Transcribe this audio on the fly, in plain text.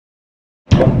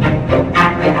This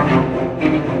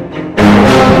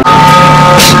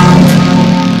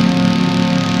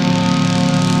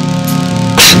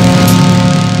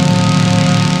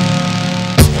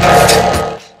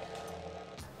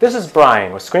is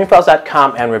Brian with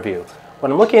ScreenFiles.com and Review.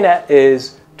 What I'm looking at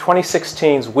is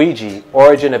 2016's Ouija,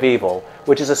 Origin of Evil,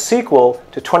 which is a sequel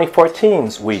to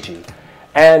 2014's Ouija.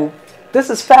 And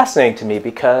this is fascinating to me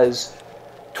because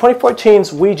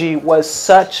 2014's Ouija was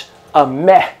such a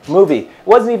meh movie. It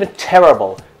wasn't even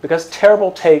terrible, because terrible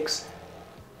takes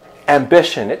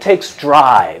ambition, it takes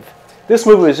drive. This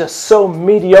movie was just so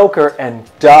mediocre and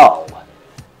dull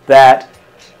that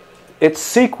its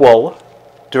sequel,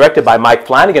 directed by Mike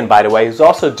Flanagan, by the way, who's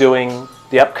also doing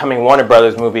the upcoming Warner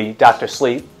Brothers movie Dr.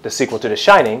 Sleep, the sequel to The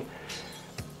Shining.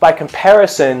 By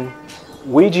comparison,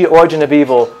 Ouija Origin of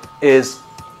Evil is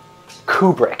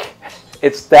Kubrick.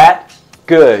 It's that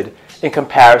good in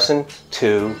comparison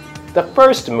to the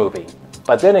first movie.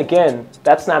 But then again,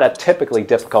 that's not a typically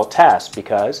difficult task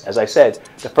because, as I said,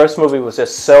 the first movie was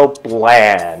just so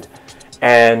bland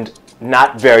and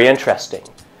not very interesting.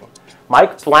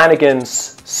 Mike Flanagan's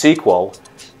sequel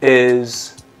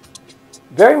is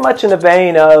very much in the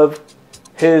vein of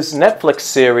his Netflix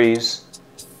series,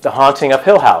 The Haunting of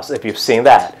Hill House, if you've seen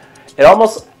that. It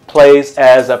almost plays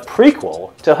as a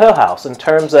prequel to Hill House in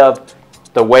terms of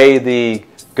the way the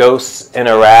ghosts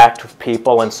interact with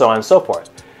people and so on and so forth.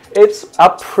 It's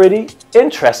a pretty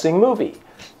interesting movie,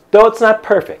 though it's not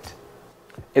perfect.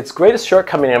 Its greatest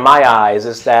shortcoming in my eyes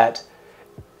is that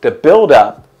the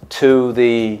build-up to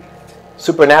the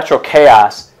supernatural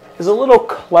chaos is a little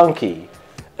clunky,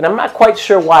 and I'm not quite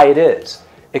sure why it is.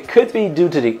 It could be due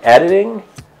to the editing,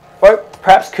 or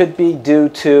perhaps could be due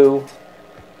to,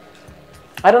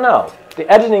 I don't know. The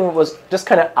editing was just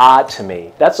kind of odd to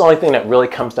me. That's the only thing that really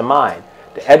comes to mind.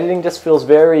 The editing just feels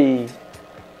very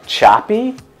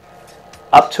choppy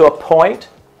up to a point.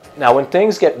 Now when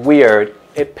things get weird,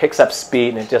 it picks up speed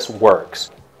and it just works.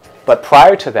 But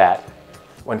prior to that,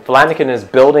 when Flanagan is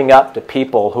building up the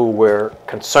people who we're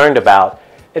concerned about,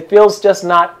 it feels just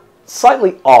not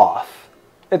slightly off.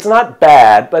 It's not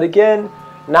bad, but again,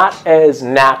 not as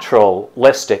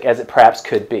naturalistic as it perhaps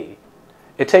could be.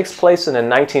 It takes place in the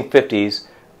 1950s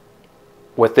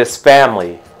with this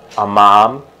family, a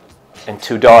mom and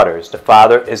two daughters. The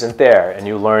father isn't there, and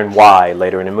you learn why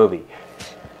later in the movie.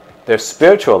 They're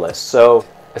spiritualists, so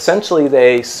essentially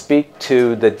they speak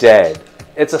to the dead.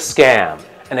 It's a scam,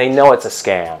 and they know it's a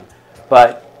scam,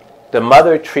 but the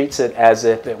mother treats it as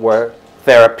if it were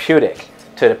therapeutic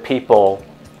to the people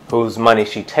whose money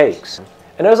she takes.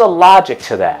 And there's a logic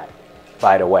to that,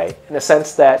 by the way, in the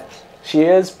sense that she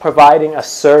is providing a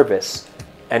service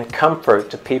and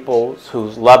comfort to people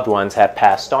whose loved ones have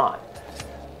passed on.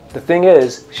 The thing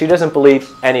is, she doesn't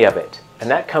believe any of it, and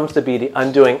that comes to be the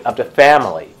undoing of the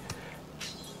family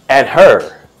and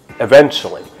her,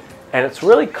 eventually. And it's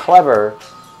really clever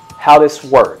how this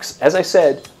works. As I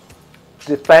said,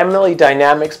 the family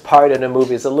dynamics part of the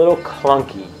movie is a little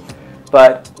clunky,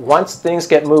 but once things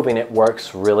get moving, it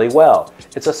works really well.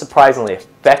 It's a surprisingly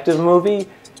effective movie.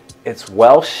 It's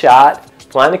well shot.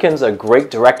 Flanagan's a great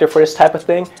director for this type of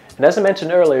thing. And as I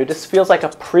mentioned earlier, this feels like a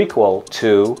prequel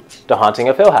to The Haunting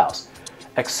of Hill House.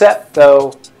 Except,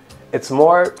 though, it's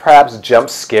more perhaps jump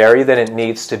scary than it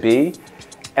needs to be.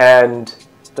 And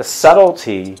the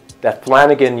subtlety that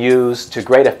Flanagan used to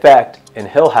great effect in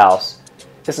Hill House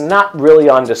is not really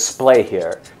on display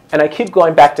here. And I keep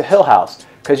going back to Hill House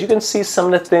because you can see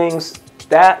some of the things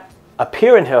that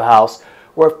appear in Hill House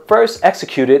were first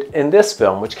executed in this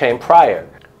film, which came prior.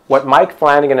 What Mike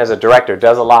Flanagan as a director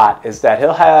does a lot is that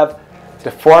he'll have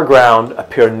the foreground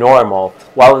appear normal,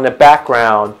 while in the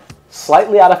background,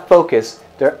 slightly out of focus,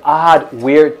 there are odd,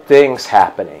 weird things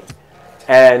happening.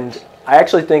 And I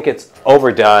actually think it's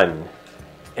overdone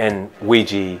in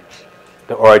Ouija,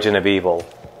 The Origin of Evil,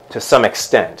 to some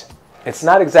extent. It's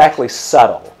not exactly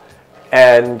subtle,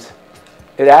 and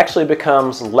it actually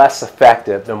becomes less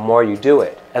effective the more you do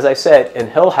it. As I said, in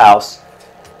Hill House,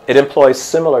 it employs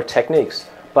similar techniques,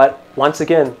 but once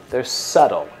again, they're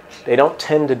subtle. They don't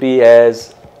tend to be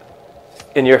as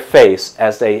in your face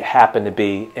as they happen to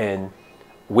be in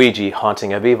Ouija,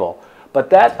 Haunting of Evil. But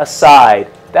that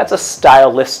aside, that's a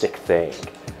stylistic thing.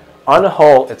 On the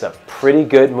whole, it's a pretty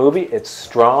good movie. It's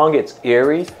strong, it's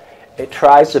eerie. It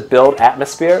tries to build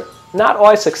atmosphere, not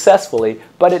always successfully,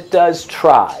 but it does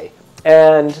try.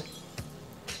 And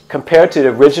compared to the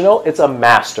original, it's a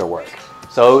masterwork.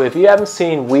 So if you haven't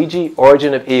seen Ouija,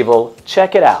 Origin of Evil,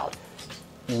 check it out.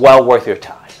 Well worth your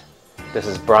time. This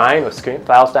is Brian with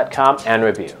ScreenFiles.com and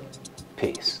Review.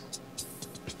 Peace.